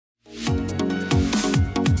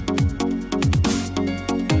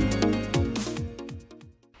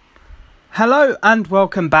Hello and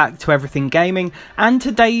welcome back to Everything Gaming, and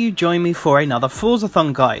today you join me for another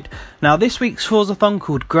Forzathon guide. Now this week's Forzathon,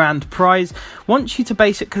 called Grand Prize, wants you to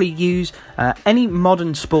basically use any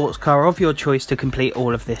modern sports car of your choice to complete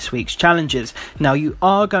all of this week's challenges. Now you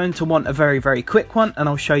are going to want a very quick one, and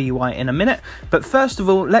I'll show you why in a minute, but first of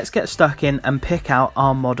all let's get stuck in and pick out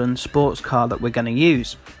our modern sports car that we're going to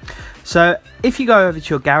use. So if you go over to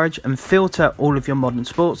your garage and filter all of your modern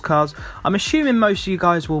sports cars, I'm assuming most of you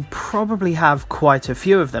guys will probably have quite a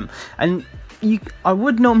few of them, and I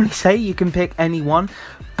would normally say you can pick any one,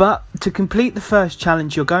 but to complete the first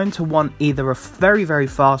challenge you're going to want either a very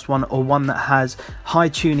fast one or one that has high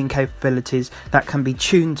tuning capabilities that can be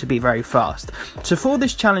tuned to be very fast. So for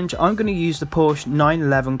this challenge I'm going to use the Porsche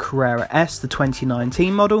 911 Carrera S, the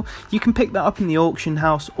 2019 model. You can pick that up in the auction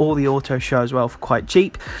house or the auto show as well for quite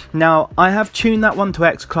cheap. Now I have tuned that one to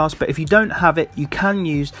X Class, but if you don't have it you can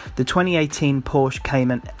use the 2018 Porsche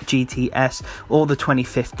Cayman GTS or the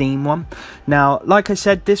 2015 one. Now like I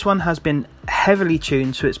said, this one has been heavily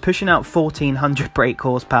tuned, so it's pushing out 1400 brake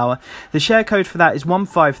horsepower. The share code for that is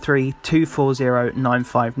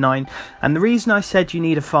 153240959, and the reason I said you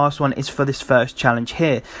need a fast one is for this first challenge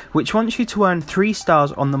here, which wants you to earn 3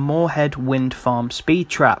 stars on the Moorhead wind farm speed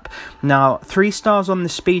trap. Now 3 stars on the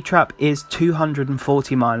speed trap is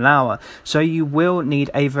 240 mph, so you will need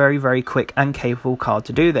a very quick and capable car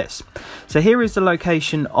to do this. So here is the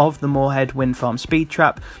location of the Moorhead wind farm speed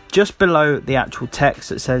trap, just below the actual text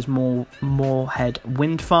that says Moorhead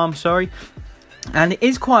wind farm, and it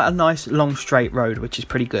is quite a nice long straight road, which is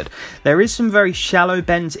pretty good. There is some very shallow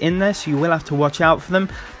bends in there, so you will have to watch out for them,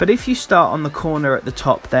 but if you start on the corner at the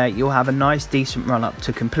top there, you'll have a nice decent run up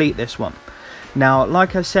to complete this one. Now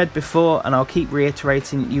like I said before, and I'll keep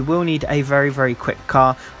reiterating, you will need a very quick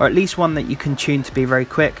car, or at least one that you can tune to be very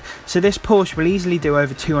quick. So this Porsche will easily do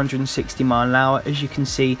over 260 mph, as you can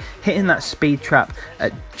see, hitting that speed trap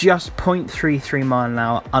at just 0.33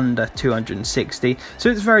 mph under 260. So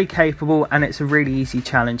it's very capable, and it's a really easy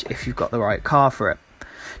challenge if you've got the right car for it.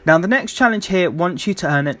 Now the next challenge here wants you to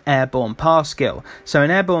earn an Airborne pass skill. So an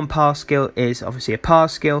Airborne pass skill is obviously a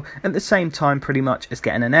pass skill at the same time pretty much as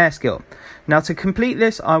getting an air skill. Now to complete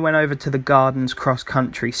this I went over to the Gardens cross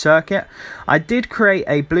country circuit. I did create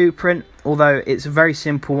a blueprint, although it's a very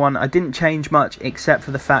simple one. I didn't change much except for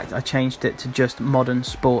the fact I changed it to just modern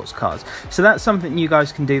sports cars. So that's something you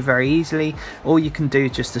guys can do very easily, or you can do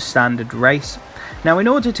just a standard race. Now in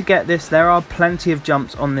order to get this, there are plenty of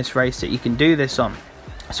jumps on this race that you can do this on.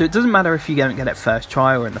 So it doesn't matter if you don't get it first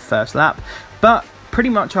try or in the first lap, but pretty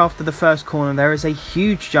much after the first corner there is a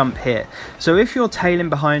huge jump here. So if you're tailing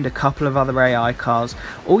behind a couple of other AI cars,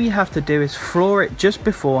 all you have to do is floor it just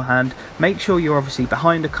beforehand, make sure you're obviously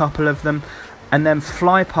behind a couple of them, and then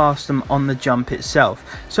fly past them on the jump itself.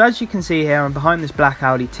 So as you can see here, I'm behind this black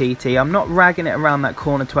Audi TT. I'm not ragging it around that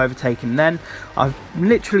corner to overtake him then. I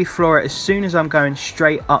literally floor it as soon as I'm going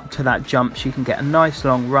straight up to that jump, so you can get a nice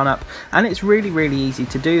long run up, and it's really easy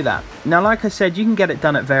to do that. Now like I said, you can get it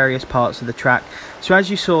done at various parts of the track. So as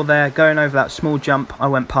you saw there, going over that small jump, I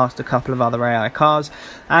went past a couple of other AI cars,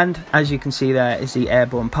 and as you can see there is the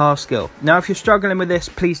Airborne pass skill. Now if you're struggling with this,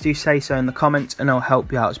 please do say so in the comments and I'll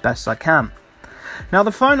help you out as best I can. Now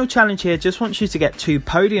the final challenge here just wants you to get 2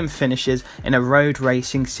 podium finishes in a road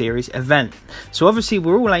racing series event. So obviously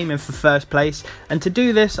we're all aiming for first place, and to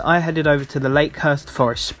do this I headed over to the Lakehurst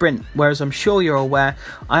Forest Sprint, whereas I'm sure you're aware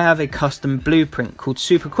I have a custom blueprint called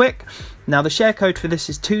Super Quick. Now the share code for this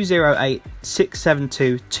is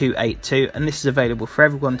 208672282, and this is available for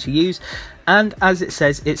everyone to use, and as it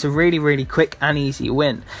says, it's a really quick and easy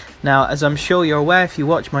win. Now as I'm sure you're aware, if you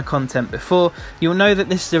watch my content before, you'll know that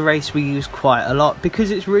this is a race we use quite a lot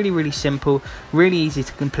because it's really simple, really easy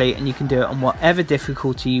to complete, and you can do it on whatever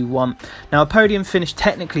difficulty you want. Now a podium finish,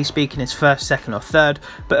 technically speaking, is first, second or third,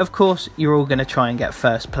 but of course you're all going to try and get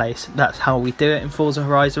first place. That's how we do it in Forza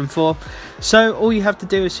Horizon 4. So all you have to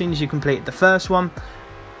do as soon as you complete the first one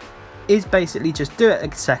is basically just do it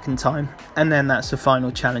a second time, and then that's the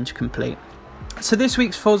final challenge complete. So this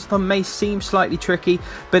week's Forzathon may seem slightly tricky,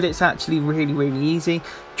 but it's actually really easy.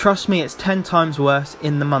 Trust me, it's 10 times worse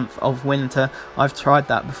in the month of winter. I've tried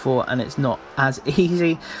that before and it's not as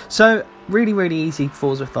easy. So really easy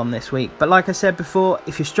Forzathon this week. But like I said before,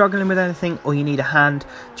 if you're struggling with anything or you need a hand,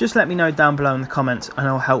 just let me know down below in the comments and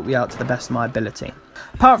I'll help you out to the best of my ability.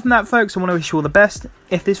 Apart from that folks, I want to wish you all the best.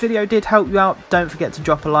 If this video did help you out, don't forget to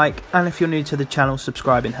drop a like, and if you're new to the channel,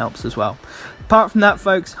 subscribing helps as well. Apart from that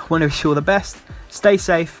folks, I want to wish you all the best. Stay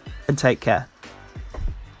safe and take care.